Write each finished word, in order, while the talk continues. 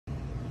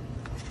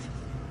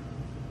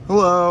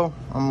Hello,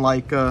 I'm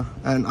Leica,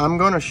 and I'm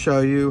going to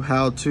show you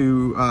how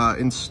to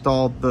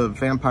install the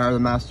Vampire the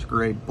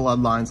Masquerade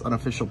Bloodlines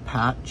unofficial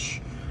patch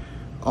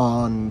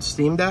on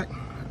Steam Deck.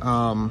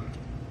 Now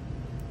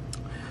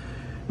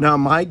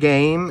my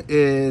game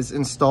is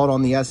installed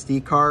on the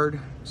SD card,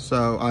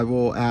 so I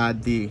will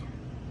add the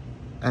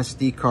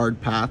SD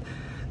card path.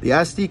 The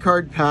SD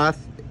card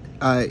path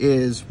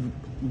is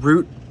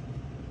root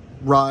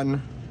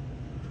run.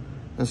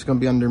 This is going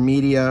to be under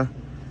media,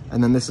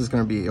 and then this is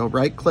going to be a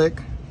right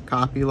click,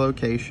 copy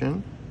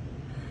location.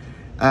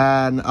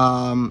 And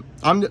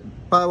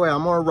by the way,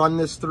 I'm going to run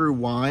this through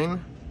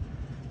Wine,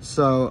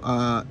 so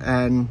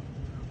and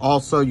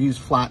also use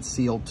Flat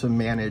Seal to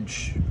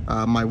manage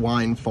my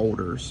Wine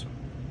folders.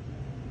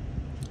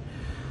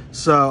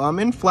 So I'm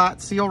in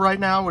Flat Seal right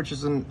now, which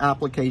is an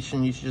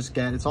application you should just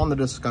get. It's on the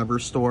Discover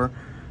store,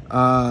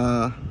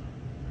 but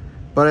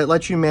it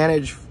lets you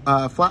manage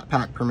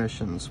Flatpak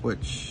permissions,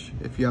 which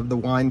if you have the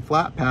Wine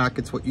Flatpak,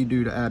 it's what you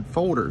do to add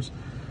folders.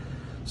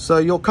 So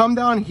you'll come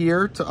down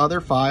here to other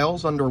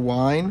files under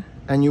Wine,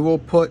 and you will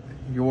put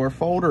your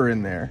folder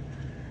in there.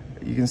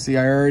 You can see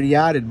I already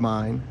added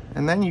mine,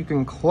 and then you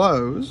can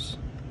close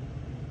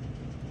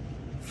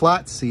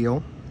Flat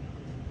Seal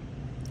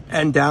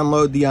and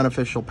download the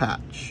unofficial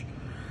patch.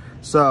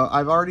 So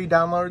I've already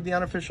downloaded the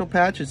unofficial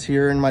patch. It's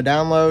here in my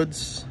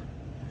downloads,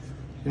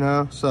 you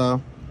know, so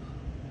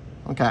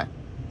okay.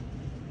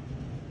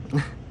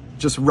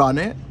 Just run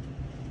it.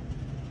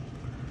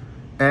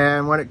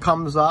 And when it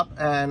comes up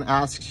and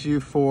asks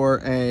you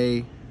for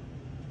a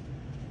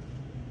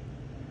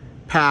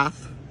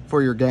path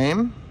for your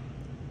game,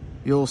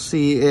 you'll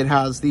see it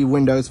has the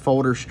Windows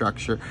folder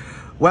structure.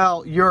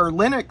 Well, your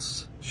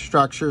Linux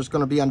structure is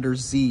going to be under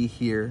Z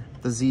here,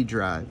 the Z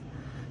drive.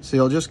 So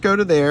you'll just go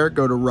to there,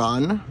 go to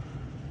Run.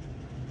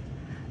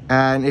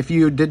 And if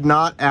you did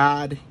not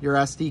add your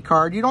SD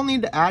card, you don't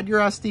need to add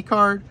your SD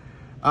card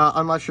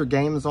unless your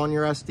game is on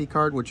your SD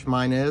card, which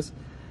mine is.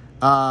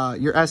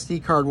 Your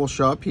SD card will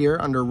show up here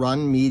under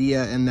Run,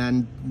 Media, and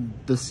then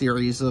the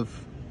series of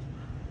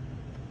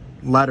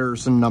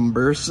letters and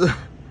numbers.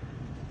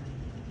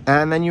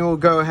 And then you will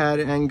go ahead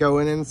and go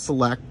in and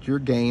select your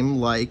game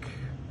like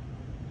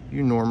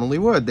you normally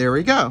would. There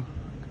we go.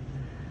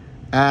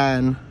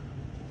 And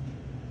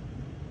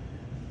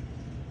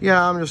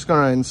yeah, I'm just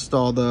going to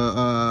install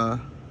the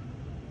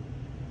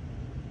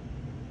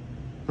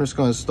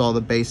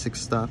basic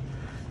stuff.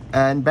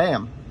 And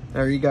bam,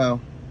 there you go.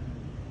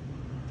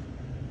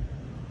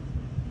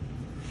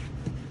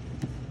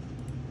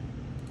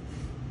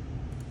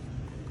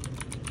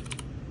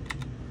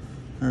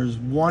 There's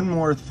one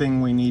more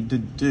thing we need to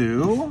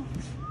do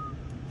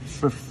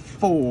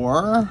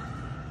before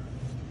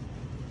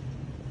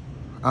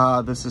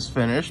this is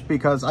finished,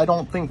 because I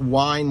don't think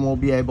Wine will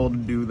be able to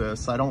do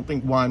this. I don't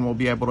think Wine will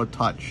be able to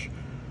touch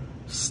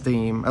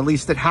Steam. At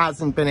least it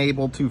hasn't been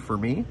able to for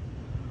me.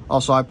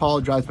 Also, I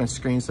apologize, my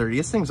screen's dirty.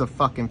 This thing's a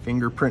fucking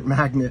fingerprint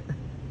magnet.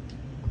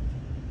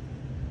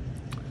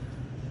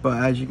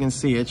 But as you can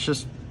see,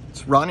 it's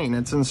running.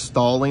 It's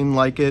installing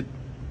like it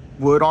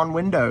would on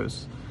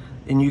Windows.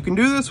 And you can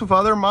do this with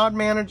other mod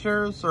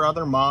managers or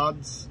other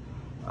mods.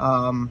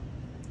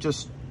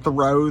 Just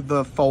throw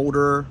the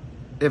folder,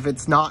 if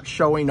it's not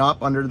showing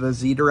up under the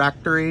Z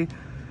directory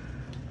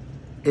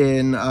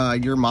in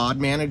your mod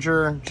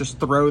manager, just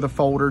throw the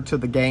folder to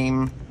the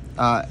game,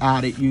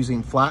 add it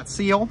using Flat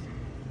Seal.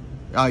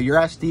 Your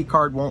SD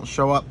card won't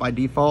show up by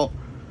default,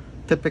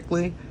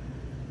 typically,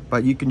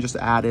 but you can just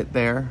add it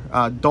there.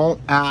 Don't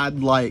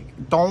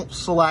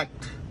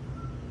select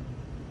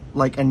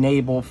like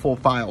enable full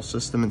file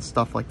system and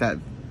stuff like that.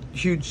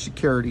 Huge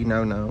security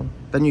no-no.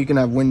 Then you can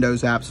have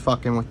Windows apps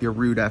fucking with your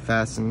root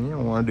FS, and you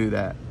don't want to do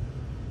that.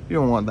 You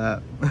don't want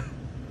that.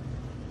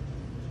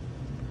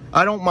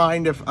 I don't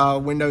mind if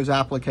Windows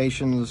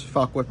applications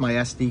fuck with my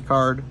SD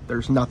card.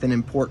 There's nothing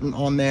important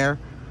on there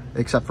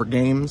except for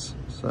games.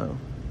 So,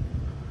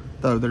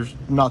 though there's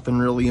nothing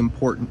really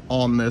important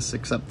on this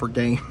except for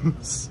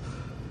games.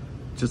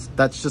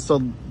 That's just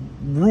a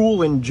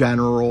rule in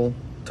general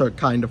to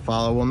kind of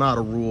follow. Well, not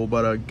a rule,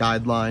 but a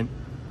guideline.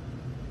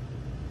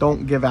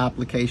 Don't give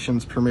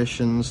applications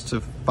permissions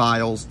to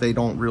files they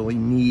don't really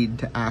need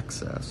to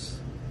access.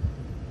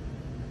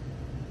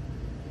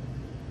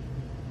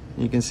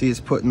 You can see it's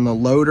putting the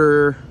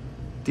loader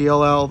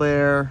DLL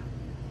there.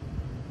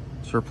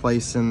 It's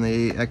replacing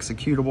the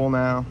executable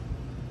now.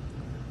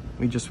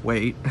 We just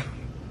wait.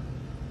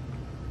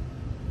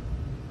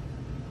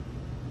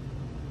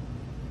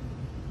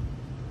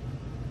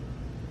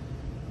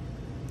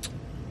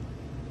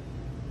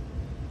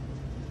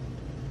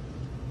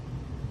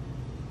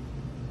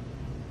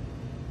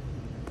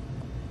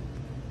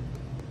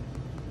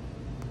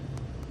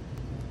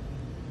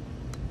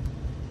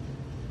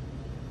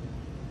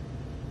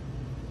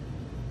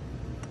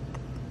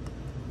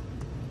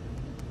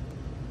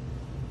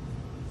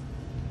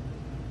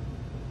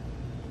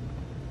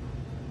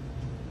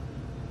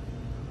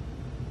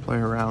 Play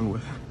around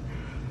with.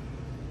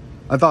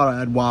 I thought I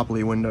had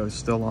wobbly windows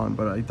still on,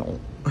 but I don't.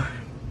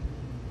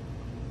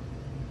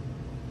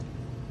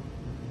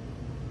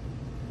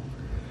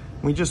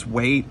 We just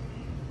wait.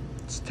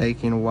 It's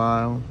taking a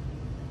while.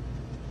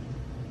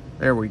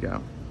 There we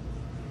go.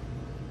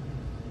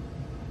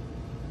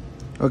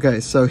 Okay,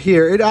 so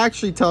here it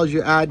actually tells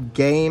you add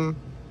game.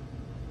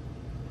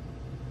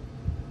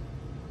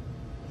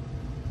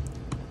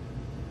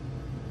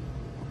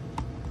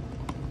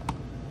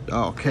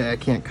 Okay, I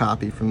can't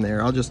copy from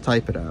there. I'll just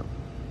type it out.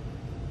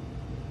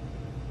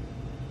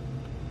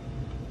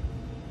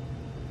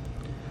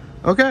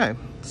 Okay,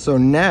 so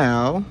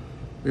now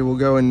we will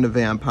go into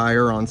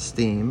Vampire on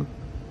Steam,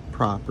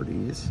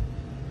 Properties,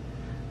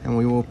 and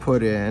we will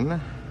put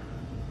in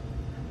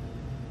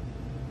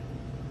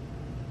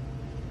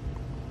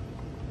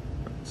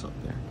what's up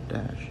there,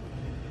 dash,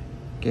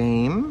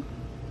 game,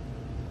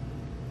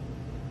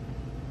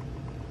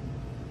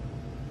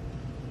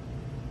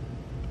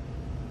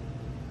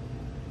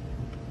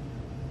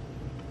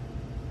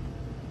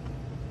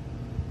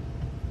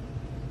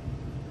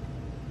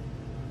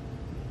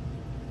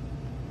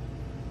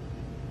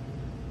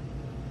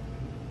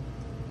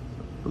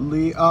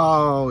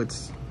 oh,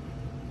 it's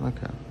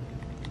okay.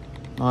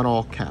 Not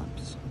all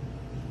caps.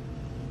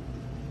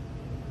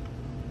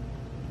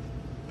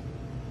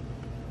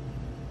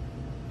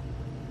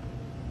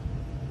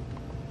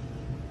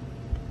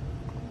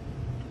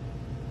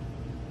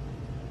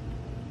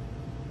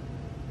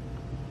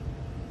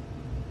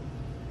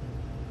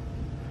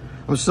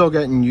 I'm still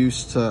getting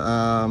used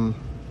to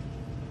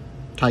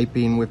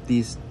typing with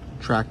these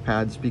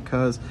trackpads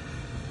because,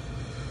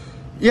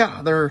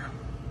 yeah, they're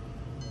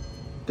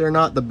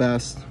not the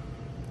best.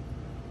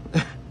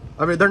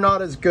 I mean, they're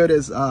not as good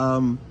as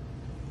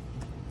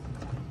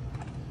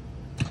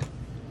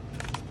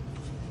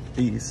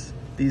these.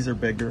 These are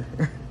bigger.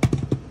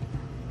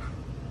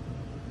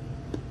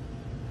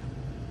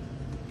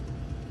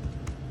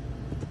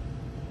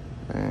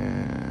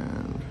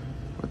 And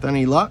with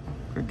any luck,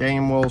 the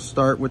game will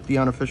start with the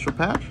unofficial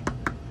patch.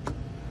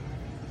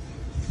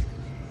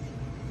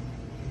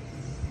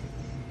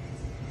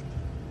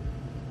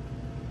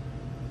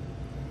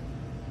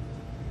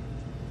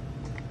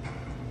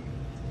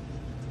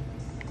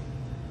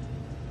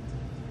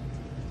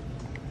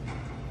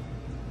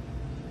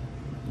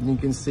 You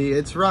can see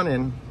it's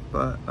running,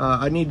 but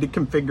I need to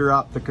configure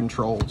out the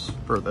controls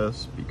for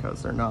this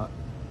because they're not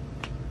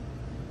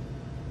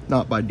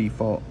by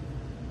default.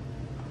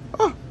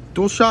 Oh,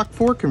 DualShock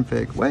 4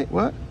 config. Wait,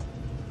 what?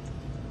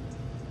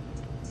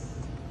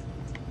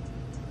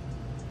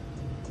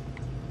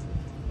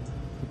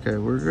 Okay,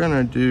 we're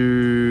gonna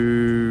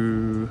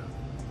do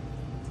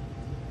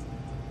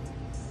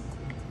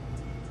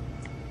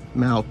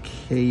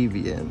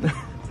Malkavian.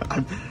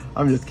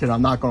 I'm just kidding.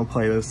 I'm not going to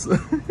play this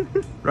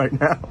right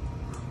now.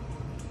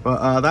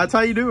 But that's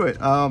how you do it.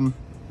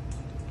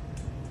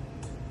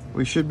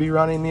 We should be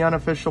running the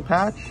unofficial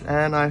patch,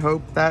 and I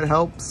hope that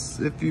helps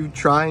if you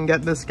try and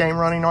get this game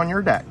running on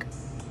your deck.